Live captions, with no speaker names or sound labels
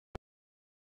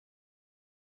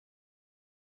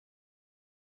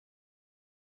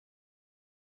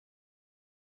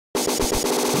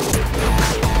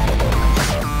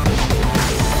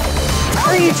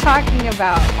talking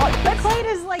about? Oh, the plate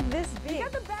is like this big.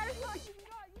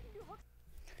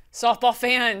 Softball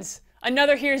fans,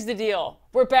 another Here's the Deal.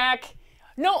 We're back.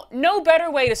 No better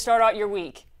way to start out your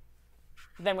week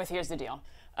than with Here's the Deal.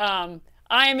 I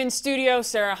am in studio,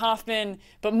 Sarah Hoffman,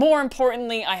 but more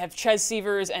importantly, I have Ches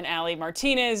Severs and Allie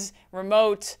Martinez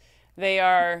remote. They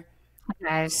are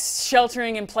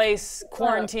sheltering in place,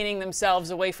 quarantining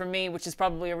themselves away from me, which is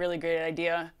probably a really great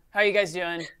idea. How are you guys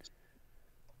doing?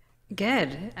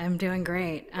 Good. I'm doing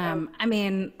great. I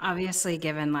mean, obviously,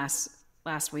 given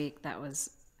last week, that was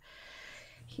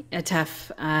a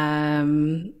tough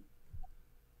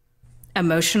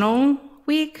emotional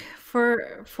week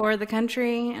for the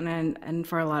country and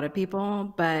for a lot of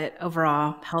people. But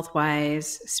overall,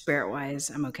 health-wise, spirit-wise,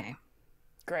 I'm okay.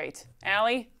 Great.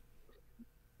 Allie?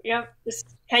 Yep,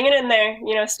 just hanging in there.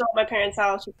 You know, still at my parents'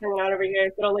 house, just hanging out over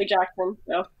here. Good old Lee Jackson.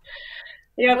 So,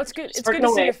 yeah, well, it's good. It's good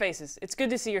to see your faces. It's good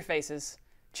to see your faces.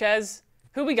 Ches,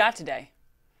 who we got today?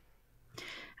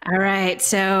 All right.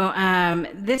 So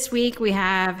this week we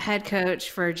have head coach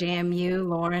for JMU,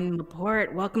 Loren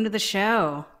Laporte. Welcome to the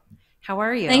show. How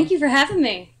are you? Thank you for having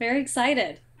me. Very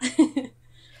excited.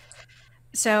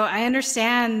 So I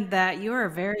understand that you are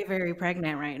very, very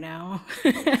pregnant right now.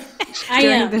 I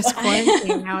During am. this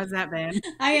quarantine. How has that been?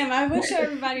 I am. I would show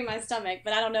everybody my stomach,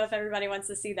 but I don't know if everybody wants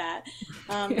to see that.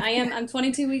 I'm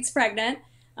 22 weeks pregnant,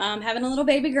 having a little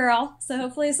baby girl, so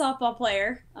hopefully a softball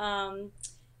player.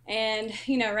 And,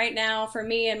 you know, right now for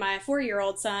me and my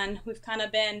 4-year-old son, we've kind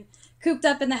of been cooped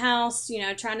up in the house, you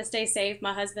know, trying to stay safe.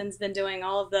 My husband's been doing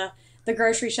all of the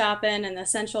grocery shopping and the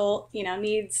essential, you know,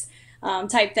 needs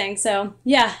type thing. So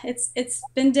yeah, it's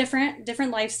been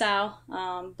different lifestyle,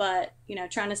 but you know,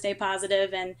 trying to stay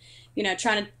positive and, you know,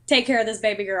 trying to take care of this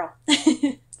baby girl.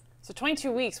 So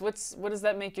 22 weeks, what does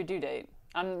that make your due date?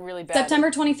 I'm really bad. September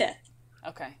 25th.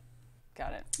 Okay.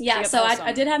 Got it. Yeah, so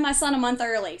I did have my son a month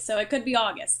early, so it could be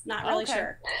August. Not really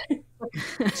sure.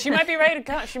 She might be ready to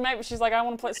go. She's like, I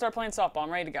want to start playing softball. I'm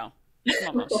ready to go.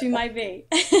 Come on, she might be.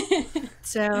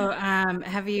 So,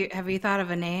 have you thought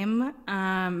of a name,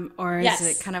 or is yes.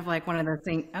 it kind of like one of the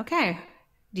things? Okay,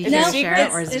 do you no, share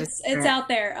it, or is it's out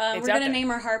there. We're gonna name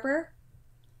her Harper.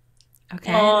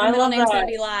 Okay. And her middle name's gonna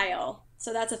be Lyle,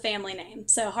 so that's a family name.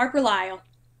 So Harper Lyle.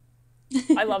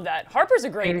 I love that. Harper's a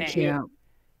great name. Cute.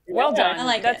 Well done. I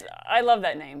like it. I love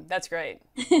that name. That's great.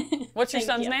 What's your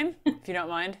son's name, if you don't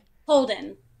mind?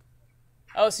 Holden.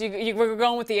 Oh, so we're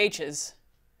going with the H's.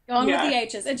 Going with the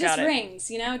H's. It just rings,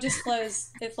 you know, it just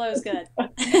flows. It flows good.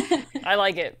 I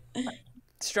like it.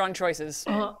 Strong choices.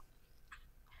 Well,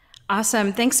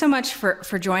 awesome. Thanks so much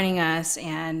for joining us.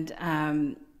 And,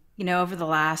 you know, over the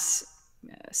last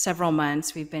several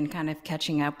months, we've been kind of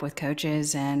catching up with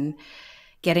coaches and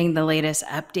getting the latest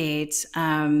updates.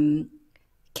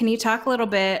 Can you talk a little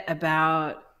bit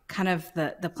about kind of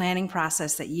the planning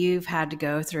process that you've had to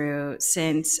go through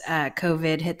since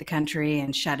COVID hit the country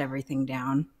and shut everything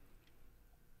down?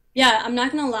 Yeah, I'm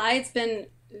not going to lie. It's been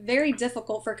very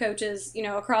difficult for coaches, you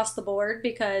know, across the board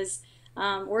because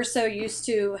we're so used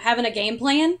to having a game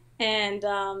plan, and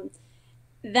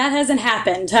that hasn't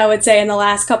happened, I would say, in the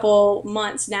last couple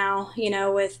months now, you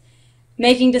know, with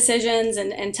making decisions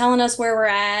and telling us where we're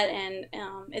at. And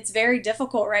it's very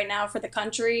difficult right now for the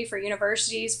country, for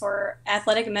universities, for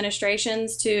athletic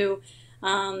administrations to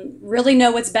really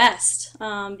know what's best,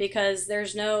 because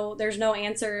there's no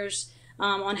answers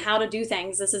on how to do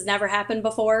things. This has never happened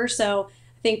before. So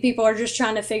I think people are just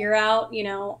trying to figure out, you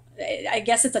know, I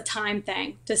guess it's a time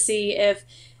thing to see if,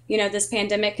 you know, this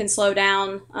pandemic can slow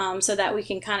down so that we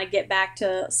can kind of get back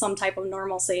to some type of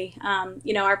normalcy.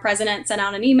 You know, our president sent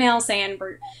out an email saying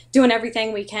we're doing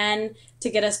everything we can to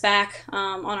get us back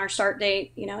on our start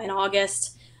date, you know, in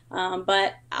August.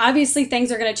 But obviously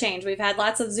things are going to change. We've had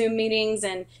lots of Zoom meetings,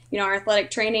 and, you know, our athletic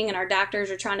training and our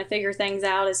doctors are trying to figure things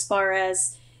out as far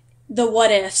as the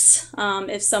what ifs,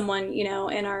 if someone, you know,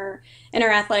 in our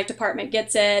athletic department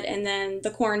gets it, and then the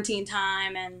quarantine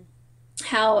time and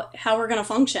how we're going to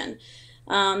function.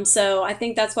 So I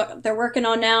think that's what they're working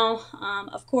on now.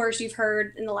 Of course, you've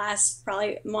heard in the last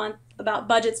probably month about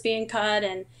budgets being cut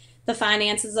and the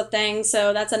finances of things.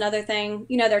 So that's another thing,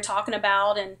 you know, they're talking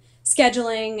about, and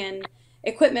scheduling and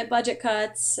equipment budget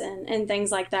cuts and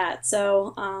things like that.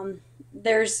 So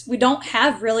we don't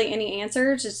have really any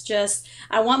answers. It's just,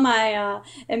 I want my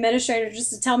administrator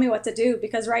just to tell me what to do,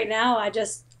 because right now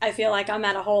I feel like I'm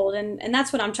at a hold, and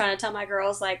that's what I'm trying to tell my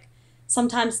girls, like,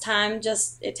 sometimes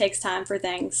it takes time for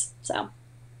things. So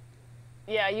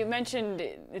yeah, you mentioned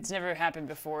it's never happened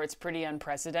before. It's pretty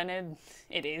unprecedented.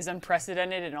 It is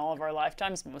unprecedented in all of our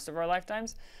lifetimes, most of our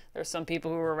lifetimes. There's some people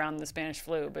who were around the Spanish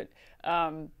flu, but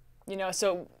you know,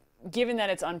 so given that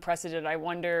it's unprecedented, I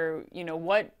wonder,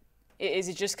 what is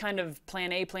it? Just kind of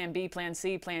plan A, plan B, plan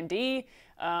C, plan D?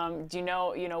 Do you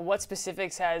know, what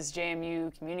specifics has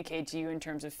JMU communicated to you in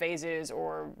terms of phases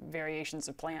or variations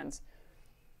of plans?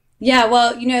 Yeah,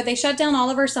 well, they shut down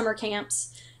all of our summer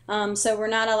camps. So we're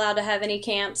not allowed to have any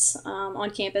camps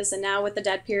on campus. And now with the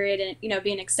dead period and,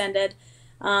 being extended,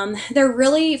 they're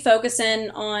really focusing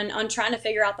on trying to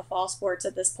figure out the fall sports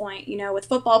at this point, with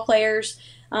football players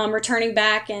returning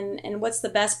back and what's the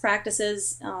best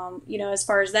practices, as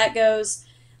far as that goes.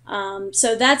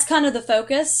 So that's kind of the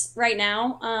focus right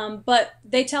now. But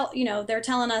they're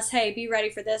telling us, hey, be ready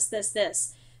for this, this,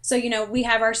 this. So, we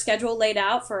have our schedule laid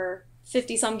out for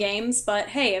 50 some games, but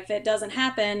hey, if it doesn't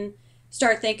happen,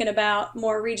 start thinking about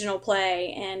more regional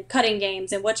play and cutting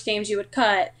games and which games you would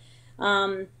cut.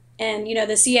 And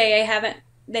the CAA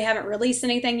haven't released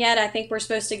anything yet. I think we're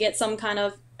supposed to get some kind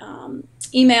of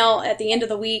email at the end of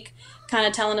the week, kind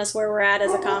of telling us where we're at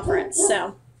as a conference.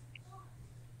 So.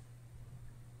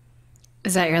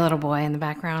 Is that your little boy in the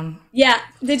background? Yeah.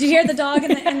 Did you hear the dog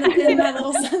in my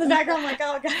little son in the background? I'm like,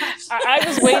 oh gosh. I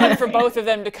was waiting for both of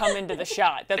them to come into the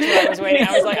shot. That's what I was waiting.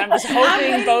 I was like, I'm just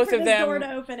hoping both of them door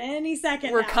to open any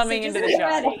second. We're coming into the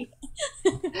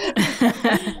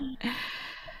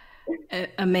shot.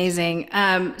 Amazing.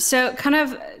 So kind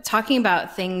of talking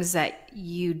about things that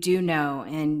you do know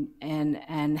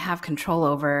and have control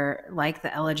over, like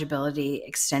the eligibility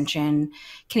extension.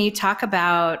 Can you talk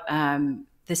about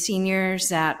the seniors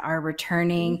that are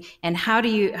returning, and how are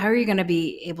you going to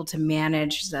be able to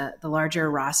manage the larger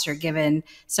roster given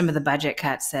some of the budget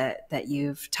cuts that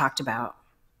you've talked about?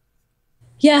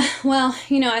 Yeah, well,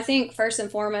 I think first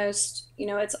and foremost,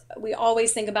 we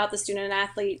always think about the student and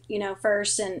athlete,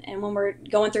 first, and when we're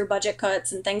going through budget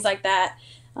cuts and things like that.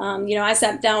 I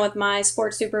sat down with my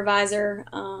sports supervisor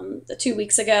 2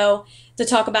 weeks ago to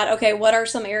talk about, okay, what are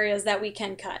some areas that we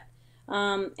can cut?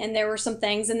 And there were some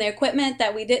things in the equipment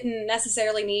that we didn't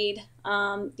necessarily need,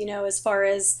 as far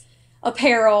as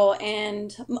apparel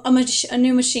and a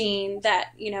new machine that,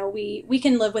 we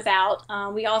can live without.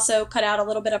 We also cut out a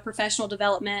little bit of professional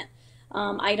development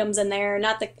items in there,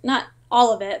 not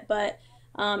all of it, but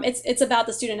it's about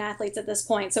the student athletes at this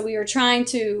point. So we were trying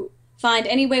to find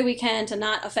any way we can to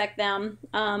not affect them.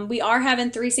 We are having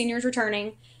 3 seniors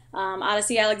returning,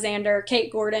 Odyssey Alexander,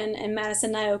 Kate Gordon, and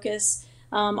Madison Niokas.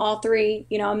 All 3,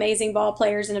 amazing ball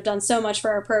players and have done so much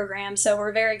for our program. So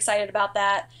we're very excited about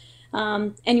that.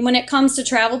 And when it comes to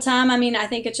travel time, I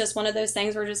think it's just one of those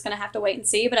things we're just going to have to wait and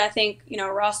see. But I think,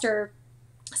 roster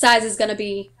size is going to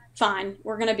be fine.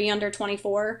 We're going to be under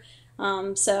 24.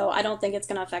 So I don't think it's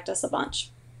going to affect us a bunch.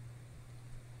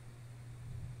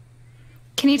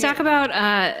 Can you talk about,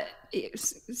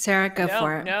 Sarah, go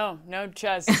for it. No,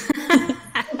 Ches.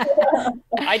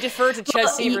 I defer to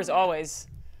Ches Sievers always.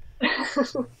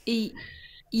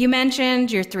 You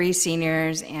mentioned your 3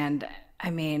 seniors, and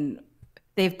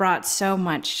they've brought so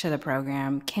much to the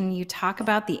program. Can you talk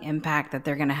about the impact that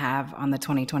they're going to have on the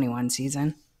 2021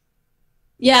 season?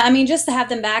 Yeah, just to have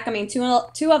them back,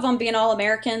 two of them being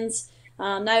All-Americans,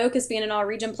 Niokas being an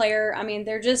All-Region player.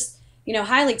 They're just,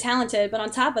 highly talented. But on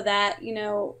top of that,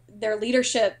 their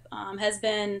leadership has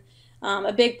been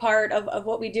a big part of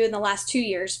what we do in the last 2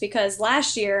 years, because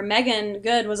last year, Megan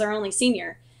Good was our only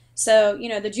senior. So,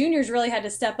 the juniors really had to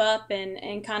step up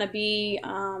and kind of be,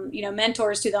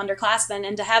 mentors to the underclassmen,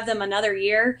 and to have them another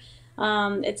year,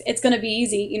 it's going to be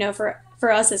easy,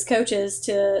 for us as coaches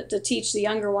to teach the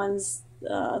younger ones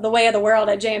the way of the world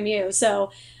at JMU.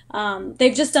 So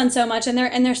they've just done so much, and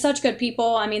they're such good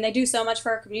people. They do so much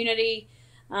for our community.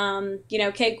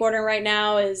 Kate Gordon right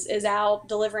now is out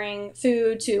delivering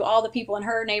food to all the people in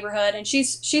her neighborhood, and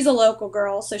she's a local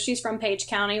girl, so she's from Page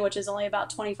County, which is only about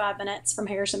 25 minutes from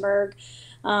Harrisonburg.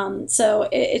 So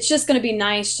it's just going to be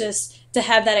nice just to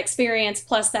have that experience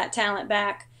plus that talent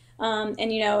back.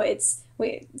 Kate's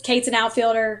an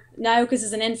outfielder, Niokas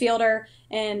is an infielder,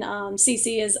 and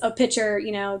Cece is a pitcher,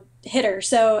 hitter.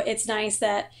 So it's nice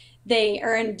that they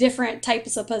are in different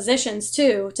types of positions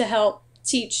too, to help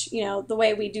teach, the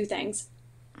way we do things.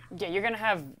 Yeah, you're going to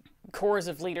have cores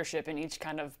of leadership in each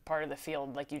kind of part of the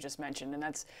field, like you just mentioned, and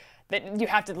that you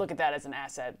have to look at that as an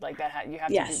asset. Like that, you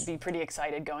have Yes. to be pretty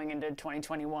excited going into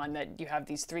 2021 that you have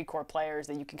these 3 core players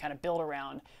that you can kind of build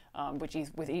around,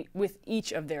 with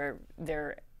each of their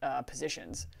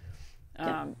positions.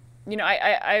 Yeah.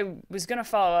 I was going to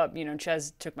follow up.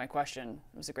 Ches took my question.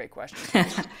 It was a great question.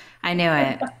 I knew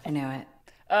it.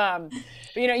 But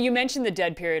you mentioned the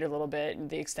dead period a little bit, and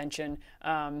the extension,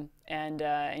 and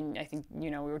I think we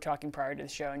were talking prior to the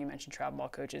show, and you mentioned travel ball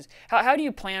coaches. How do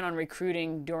you plan on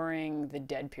recruiting during the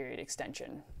dead period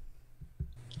extension?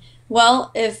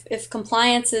 Well, if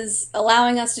compliance is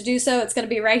allowing us to do so, it's going to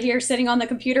be right here sitting on the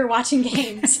computer watching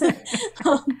games.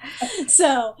 um,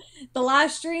 so the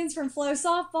live streams from Flow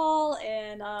Softball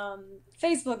and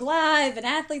Facebook Live and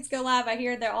Athletes Go Live, I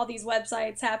hear there are all these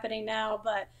websites happening now,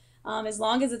 but as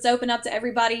long as it's open up to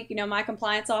everybody, my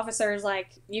compliance officer is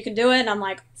like, you can do it. And I'm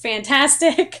like,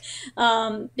 fantastic.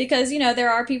 Because, there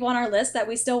are people on our list that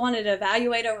we still wanted to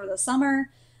evaluate over the summer.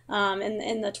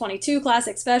 In the 22 class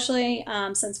especially,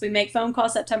 since we make phone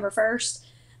calls September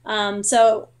 1st.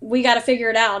 So we got to figure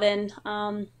it out. And,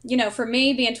 for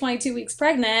me being 22 weeks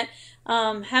pregnant,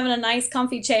 having a nice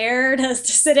comfy chair to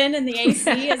sit in the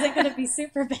AC isn't going to be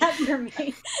super bad for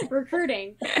me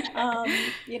recruiting.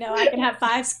 I can have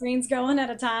 5 screens going at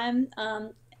a time.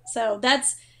 So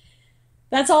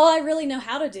that's all I really know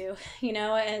how to do,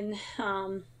 and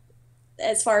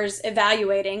as far as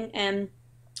evaluating. And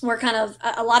we're kind of,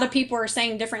 a lot of people are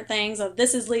saying different things of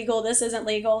this is legal, this isn't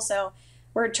legal. So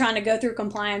we're trying to go through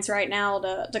compliance right now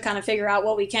to kind of figure out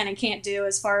what we can and can't do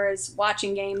as far as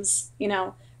watching games,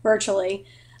 virtually,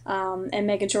 and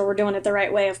making sure we're doing it the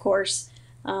right way, of course.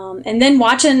 And then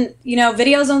watching,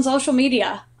 videos on social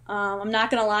media. I'm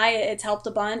not going to lie, it's helped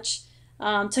a bunch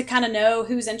to kind of know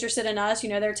who's interested in us.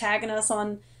 They're tagging us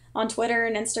on Twitter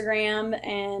and Instagram,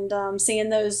 and seeing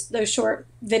those short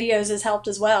videos has helped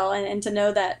as well, and to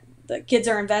know that the kids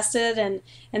are invested and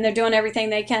they're doing everything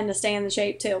they can to stay in the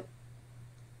shape too.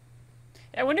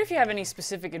 I wonder if you have any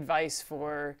specific advice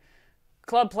for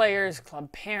club players,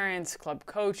 club parents, club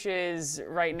coaches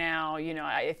right now.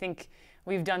 I think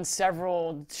we've done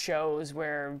several shows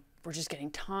where we're just getting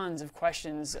tons of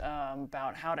questions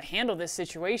about how to handle this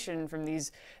situation from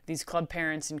these club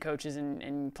parents and coaches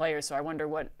and players. So I wonder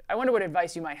what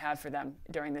advice you might have for them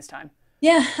during this time.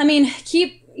 Yeah,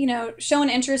 keep showing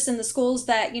interest in the schools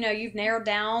that you've narrowed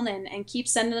down, and keep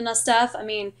sending us stuff.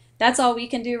 That's all we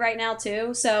can do right now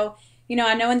too. So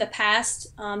I know in the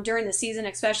past, during the season,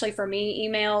 especially for me,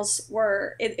 emails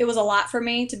it was a lot for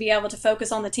me to be able to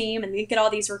focus on the team and get all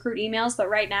these recruit emails. But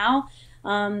right now,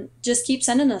 just keep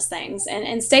sending us things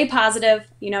and stay positive.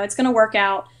 It's going to work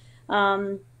out,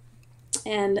 and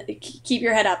keep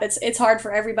your head up. It's hard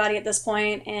for everybody at this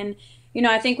point. And,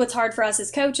 I think what's hard for us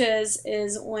as coaches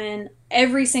is when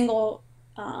every single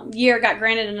year got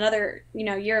granted another,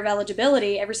 year of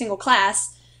eligibility, every single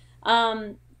class.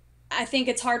 I think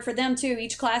it's hard for them too.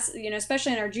 Each class,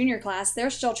 especially in our junior class, they're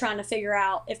still trying to figure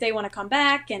out if they want to come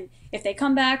back. And if they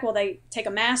come back, will they take a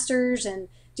master's and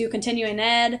do continuing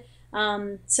ed?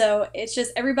 So it's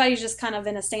just, everybody's just kind of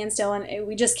in a standstill, and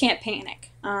we just can't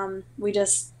panic. We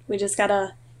just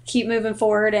gotta keep moving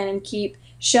forward and keep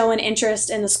showing interest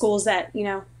in the schools that,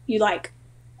 you like.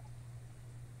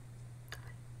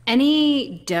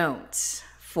 Any don'ts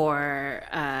for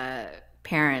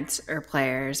parents or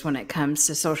players when it comes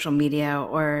to social media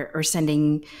or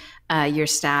sending your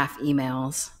staff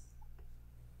emails?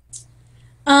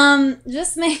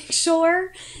 Just make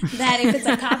sure that if it's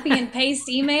a copy and paste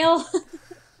email,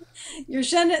 you're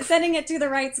sending it to the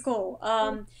right school.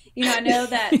 I know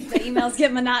that the emails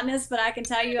get monotonous, but I can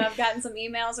tell you I've gotten some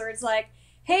emails where it's like,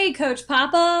 hey, Coach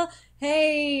Papa,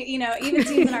 hey, even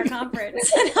teams in our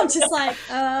conference. And I'm just like,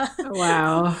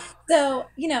 Wow. So,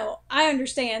 I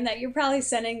understand that you're probably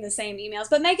sending the same emails,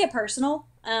 but make it personal,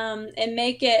 and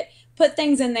put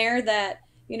things in there that,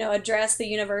 address the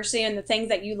university and the things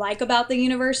that you like about the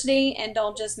university, and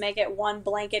don't just make it one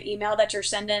blanket email that you're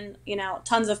sending,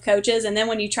 tons of coaches. And then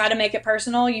when you try to make it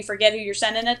personal, you forget who you're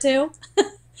sending it to.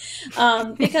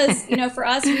 Because, for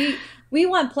us, we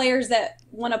want players that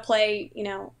want to play,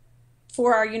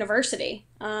 for our university.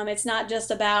 It's not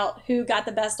just about who got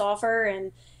the best offer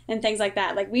and things like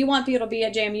that. Like, we want people to be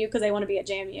at JMU because they want to be at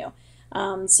JMU.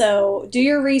 So do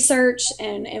your research,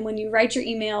 and when you write your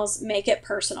emails, make it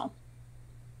personal.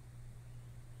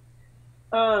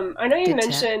 I know you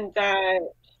mentioned that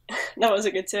was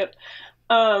a good tip.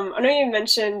 I know you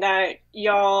mentioned that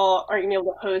y'all aren't going to be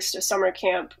able to host a summer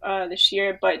camp this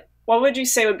year, but what would you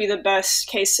say would be the best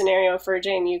case scenario for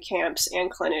JMU camps and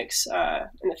clinics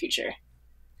in the future?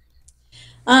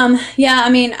 Yeah,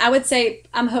 I would say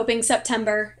I'm hoping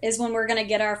September is when we're going to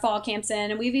get our fall camps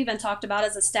in. And we've even talked about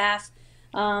as a staff,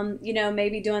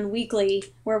 maybe doing weekly,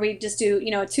 where we just do,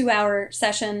 a 2-hour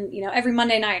session, every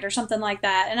Monday night or something like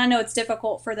that. And I know it's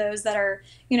difficult for those that are,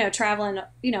 traveling,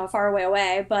 far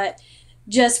away, but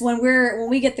just when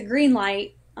we get the green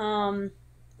light,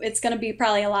 it's going to be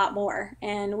probably a lot more,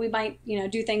 and we might,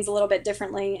 do things a little bit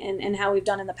differently in how we've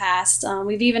done in the past.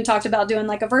 We've even talked about doing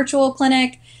like a virtual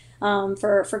clinic,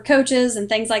 for coaches and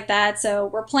things like that. So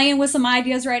we're playing with some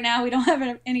ideas right now. We don't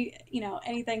have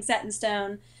anything set in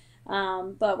stone.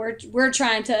 But we're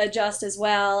trying to adjust as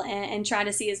well and try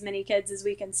to see as many kids as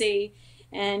we can see.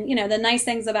 And, the nice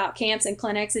things about camps and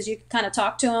clinics is you can kind of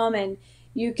talk to them and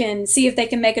you can see if they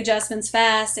can make adjustments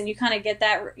fast, and you kind of get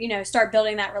that, start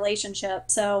building that relationship.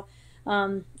 So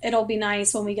it'll be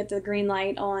nice when we get the green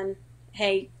light on,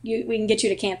 hey, we can get you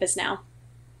to campus now.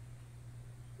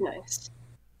 Nice.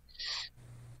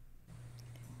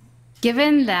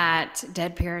 Given that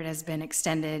dead period has been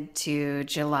extended to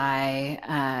July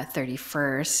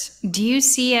 31st, do you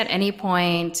see at any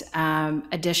point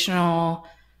additional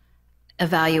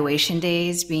evaluation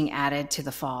days being added to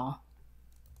the fall?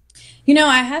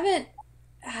 I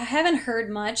haven't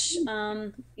heard much.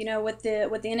 With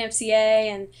the NFCA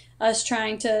and us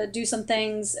trying to do some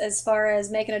things as far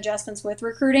as making adjustments with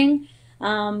recruiting,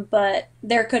 but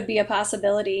there could be a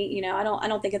possibility. I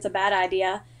don't think it's a bad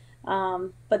idea.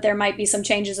 But there might be some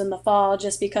changes in the fall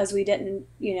just because we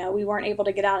weren't able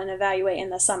to get out and evaluate in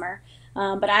the summer.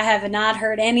 But I have not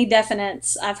heard any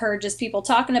definites. I've heard just people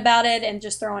talking about it and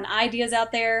just throwing ideas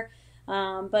out there.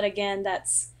 But again,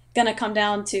 that's going to come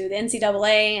down to the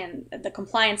NCAA and the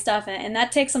compliance stuff, and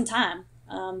that takes some time.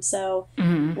 So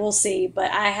we'll see. But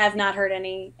I have not heard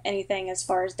anything as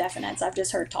far as definites. I've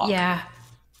just heard talk. Yeah.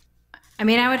 I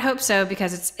mean, I would hope so,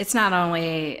 because it's not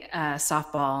only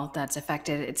softball that's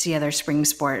affected; it's the other spring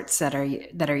sports that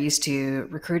are used to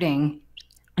recruiting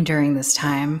during this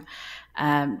time.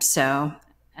 So,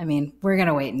 I mean, we're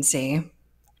gonna wait and see.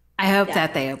 I hope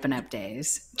that they open up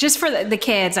days just for the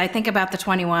kids. I think about the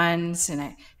 21s and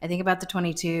I think about the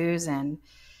 22s, and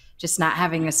just not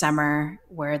having a summer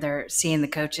where they're seeing the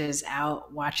coaches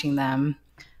out watching them.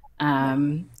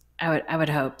 I would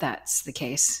hope that's the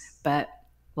case, but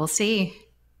we'll see.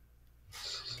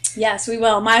 Yes, we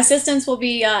will. My assistants will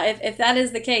be, if that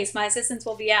is the case, my assistants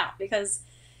will be out because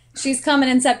she's coming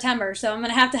in September. So I'm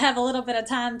going to have a little bit of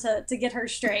time to get her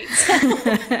straight.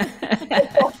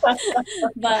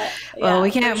 But well, we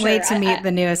can't wait to meet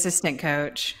the new assistant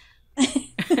coach.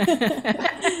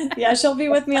 Yeah, she'll be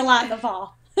with me a lot in the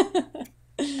fall.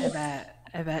 I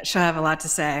bet she'll have a lot to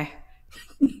say.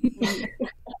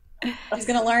 She's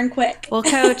going to learn quick. Well,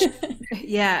 Coach,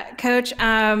 Coach,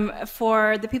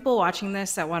 for the people watching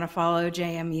this that want to follow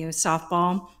JMU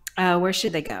softball, where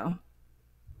should they go?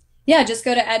 Yeah, just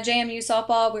go to @JMU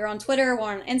softball. We're on Twitter. We're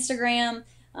on Instagram.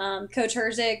 Coach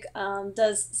Herzig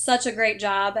does such a great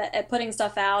job at putting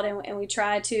stuff out, and we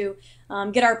try to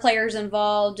get our players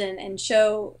involved and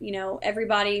show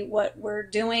everybody what we're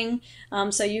doing,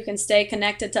 so you can stay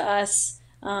connected to us.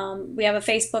 We have a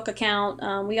Facebook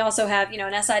account. We also have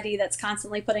an SID that's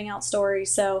constantly putting out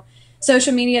stories. So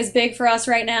social media is big for us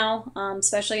right now,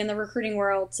 especially in the recruiting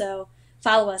world. So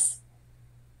follow us.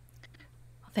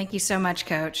 Thank you so much,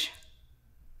 Coach.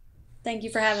 Thank you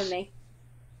for having me.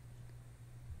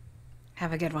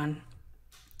 Have a good one.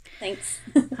 Thanks.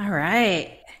 All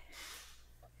right.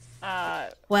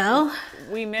 Well,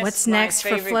 what's next for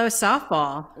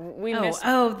FloSoftball?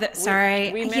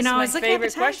 Sorry. We missed I was looking at the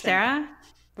time, Sarah.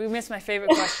 We missed my favorite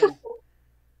question.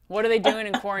 What are they doing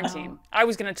in quarantine? I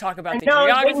was going to talk about the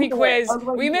geography quiz.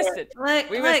 We missed it.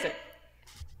 We missed it.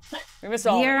 We missed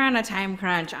all. You're on a time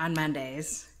crunch on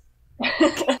Mondays.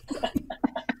 I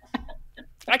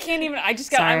can't even. I'm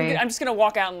just going to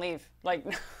walk out and leave. What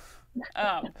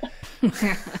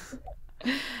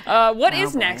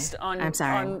is next on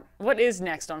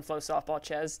FloSoftball,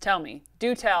 Ches? Tell me.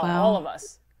 Do tell all of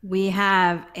us. We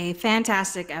have a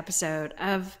fantastic episode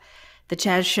of the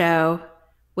Ches Show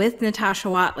with Natasha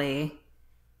Watley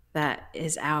that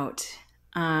is out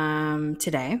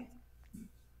today.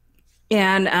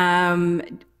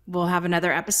 And we'll have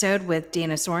another episode with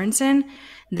Dana Sorensen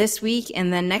this week.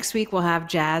 And then next week we'll have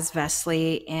Jazz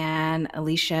Vesley and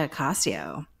Alicia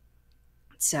Casio.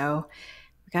 So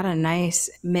we got a nice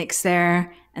mix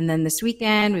there. And then this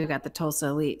weekend we've got the Tulsa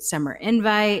Elite Summer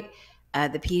Invite,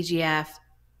 the PGF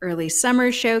Early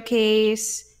Summer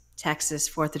Showcase, Texas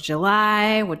 4th of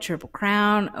July with Triple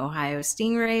Crown, Ohio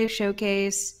Stingray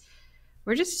Showcase.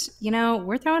 We're just,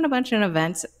 we're throwing a bunch of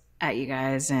events at you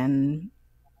guys, and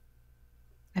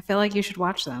I feel like you should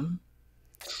watch them.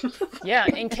 Yeah,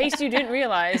 in case you didn't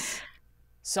realize,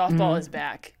 softball is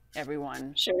back,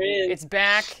 everyone. Sure is. It's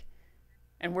back,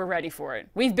 and we're ready for it.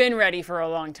 We've been ready for a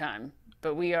long time,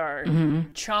 but we are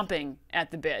chomping at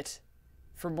the bit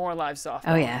for more live softball.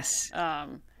 Oh, yes.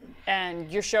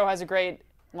 And your show has a great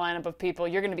lineup of people.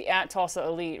 You're going to be at Tulsa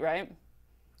Elite, right?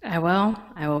 I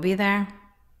will be there.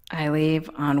 I leave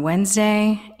on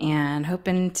Wednesday, and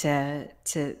hoping to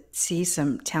see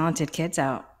some talented kids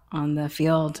out on the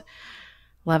field,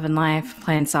 loving life,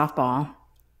 playing softball.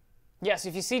 Yes,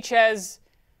 if you see Ches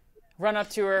run up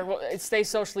to her. Well, stay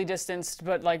socially distanced,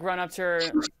 but like run up to her,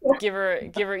 give her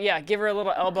a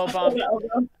little elbow bump,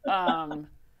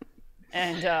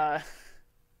 and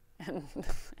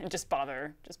just bother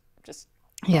her. Just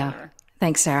Yeah. her.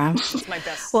 Thanks, Sarah. It's my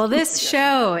best. Well, this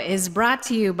show is brought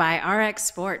to you by RX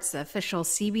Sports, the official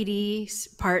CBD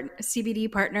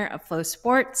partner of Flow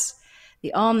Sports,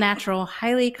 the all-natural,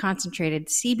 highly concentrated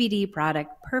CBD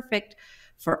product perfect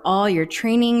for all your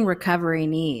training recovery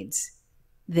needs.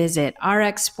 Visit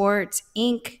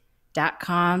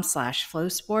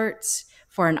rxsportsinc.com/flowsports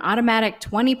for an automatic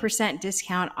 20%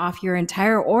 discount off your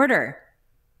entire order.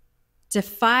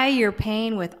 Defy your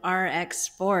pain with RX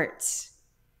Sports.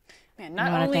 Man, I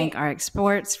want to thank RX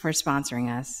Sports for sponsoring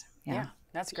us. Yeah,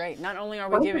 that's great. Not only are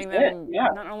we giving them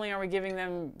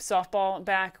softball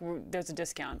back, there's a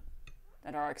discount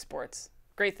at RX Sports.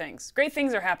 Great things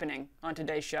are happening on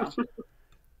today's show.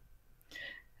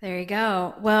 There you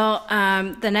go. Well,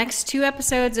 the next 2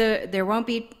 episodes, there won't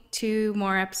be 2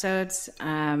 more episodes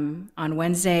on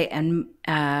Wednesday, and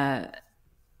I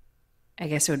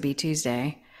guess it would be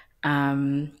Tuesday.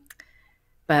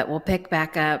 But we'll pick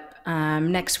back up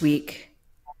next week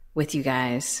with you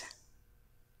guys.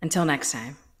 Until next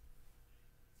time.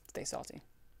 Stay salty.